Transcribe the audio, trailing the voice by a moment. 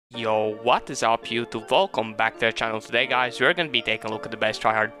Yo, what is up YouTube? Welcome back to the channel. Today guys, we're going to be taking a look at the best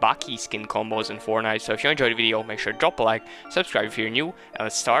tryhard Bachii skin combos in Fortnite. So if you enjoyed the video, make sure to drop a like, subscribe if you're new, and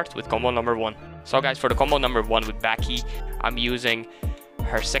let's start with combo number 1. So guys, for the combo number 1 with Bachii, I'm using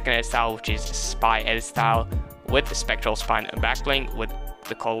her second edit style, which is Spy edit style, with the spectral spine and backbling, with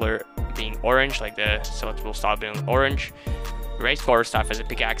the color being orange, like the selectable style being orange, raised quarter staff as a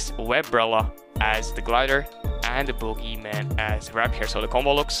pickaxe, Webbrella as the glider, and the Boogeyman as the wrap here. So the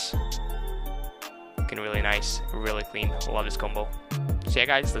combo looks looking really nice, really clean. Love this combo. So yeah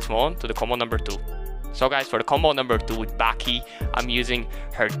guys, let's move on to the combo number 2. So guys, for the combo number 2 with Bachii, I'm using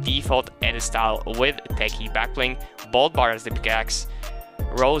her default edit style with Techie backbling, Bolt Bar as the pickaxe,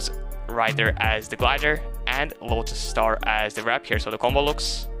 Rose Rider as the glider, and Lotus Star as the wrap here. So the combo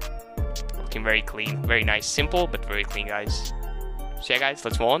looks looking very clean, very nice, simple but very clean guys. So yeah guys,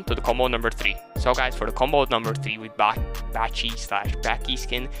 let's move on to the combo number 3. So guys, for the combo number 3 with Bachii/Bachii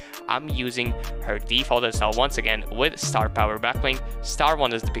skin, I'm using her default style once again with Star Power backbling, Star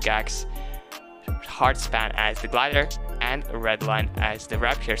 1 as the pickaxe, Hard Span as the glider, and Red Line as the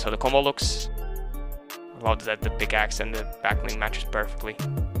wrap here. So the combo looks, I love that the pickaxe and the backbling matches perfectly.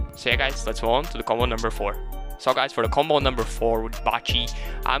 So yeah guys, let's move on to the combo number 4. So guys, for the combo number 4 with Bachii,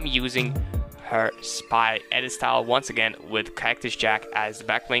 I'm using her Spy edit style once again with Cactus Jack as the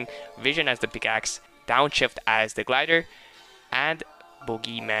backbling, Vision as the pickaxe, Downshift as the glider, and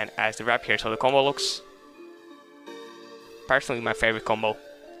Boogeyman as the wrap here. So the combo looks personally my favorite combo.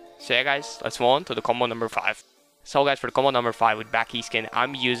 So yeah guys, let's move on to the combo number 5. So guys, for the combo number 5 with Bachii skin,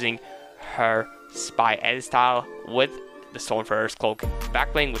 I'm using her Spy edit style with the Stormfarer's Cloak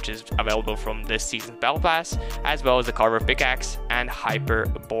backbling, which is available from this season's Battle Pass, as well as the Carver pickaxe and Hyper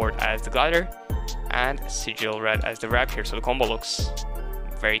Board as the glider, and Sigil Red as the wrap here. So the combo looks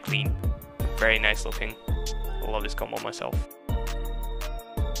very clean, very nice looking. I love this combo myself.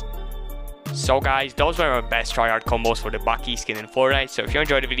 So guys, those were my best tryhard combos for the Bachii skin in Fortnite. So if you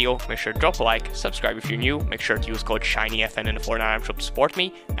enjoyed the video, make sure to drop a like, subscribe if you're new, make sure to use code ShinyFN in the Fortnite item shop to support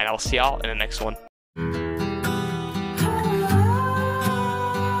me, and I'll see y'all in the next one.